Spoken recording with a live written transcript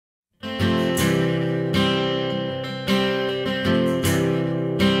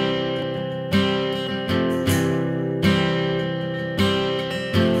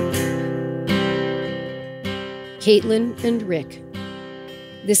Caitlin and Rick.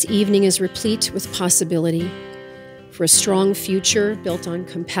 This evening is replete with possibility for a strong future built on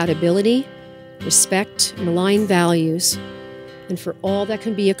compatibility, respect, and aligned values, and for all that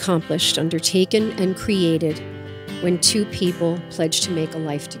can be accomplished, undertaken, and created when two people pledge to make a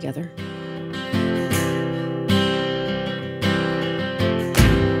life together.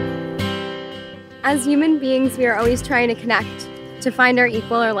 As human beings, we are always trying to connect, to find our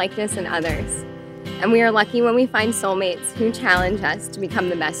equal or likeness in others. And we are lucky when we find soulmates who challenge us to become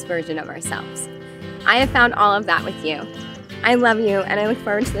the best version of ourselves. I have found all of that with you. I love you, and I look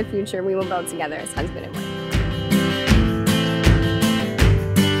forward to the future we will build together as husband and wife.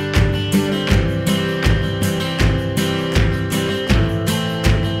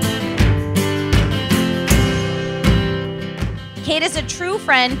 Kate is a true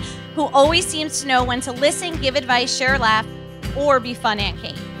friend who always seems to know when to listen, give advice, share a laugh, or be fun Aunt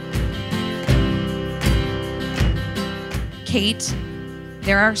Kate. Kate,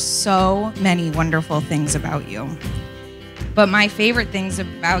 there are so many wonderful things about you. But my favorite things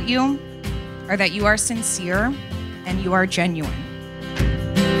about you are that you are sincere and you are genuine.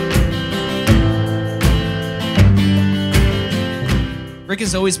 Rick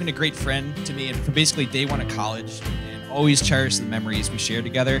has always been a great friend to me, and from basically day one of college, and always cherish the memories we shared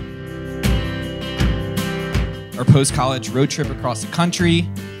together. Our post-college road trip across the country,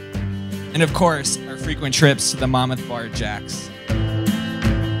 and of course, our frequent trips to the Monmouth Bar at Jack's.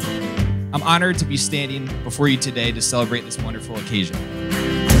 I'm honored to be standing before you today to celebrate this wonderful occasion.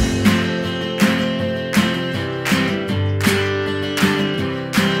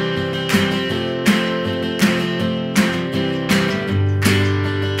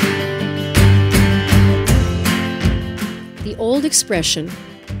 The old expression,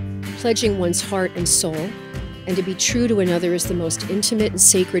 pledging one's heart and soul, and to be true to another is the most intimate and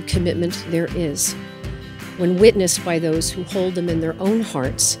sacred commitment there is. When witnessed by those who hold them in their own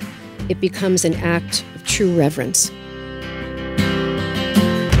hearts, it becomes an act of true reverence.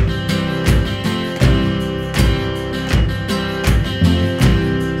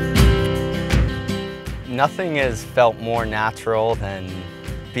 Nothing has felt more natural than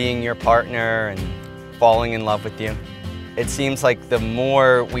being your partner and falling in love with you. It seems like the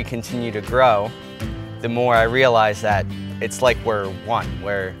more we continue to grow, the more I realize that it's like we're one,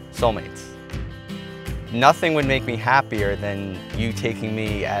 we're soulmates. Nothing would make me happier than you taking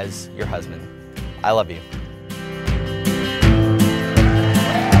me as your husband. I love you.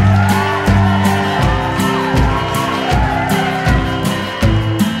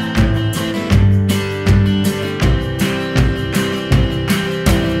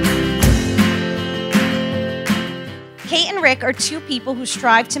 Kate and Rick are two people who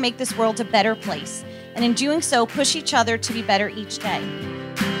strive to make this world a better place, and in doing so, push each other to be better each day.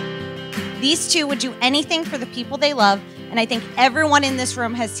 These two would do anything for the people they love, and I think everyone in this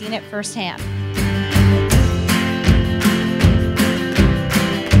room has seen it firsthand.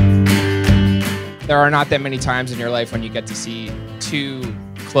 There are not that many times in your life when you get to see two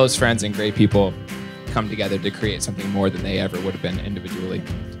close friends and great people come together to create something more than they ever would have been individually.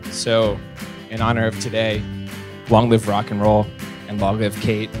 So, in honor of today, long live rock and roll, and long live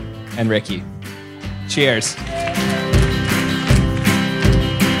Kate and Ricky. Cheers.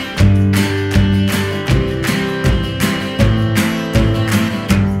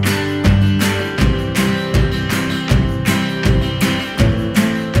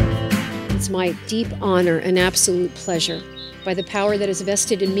 It's my deep honor and absolute pleasure, by the power that is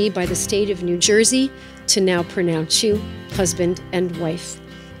vested in me by the state of New Jersey, to now pronounce you husband and wife.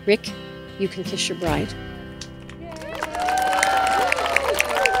 Rick, you can kiss your bride.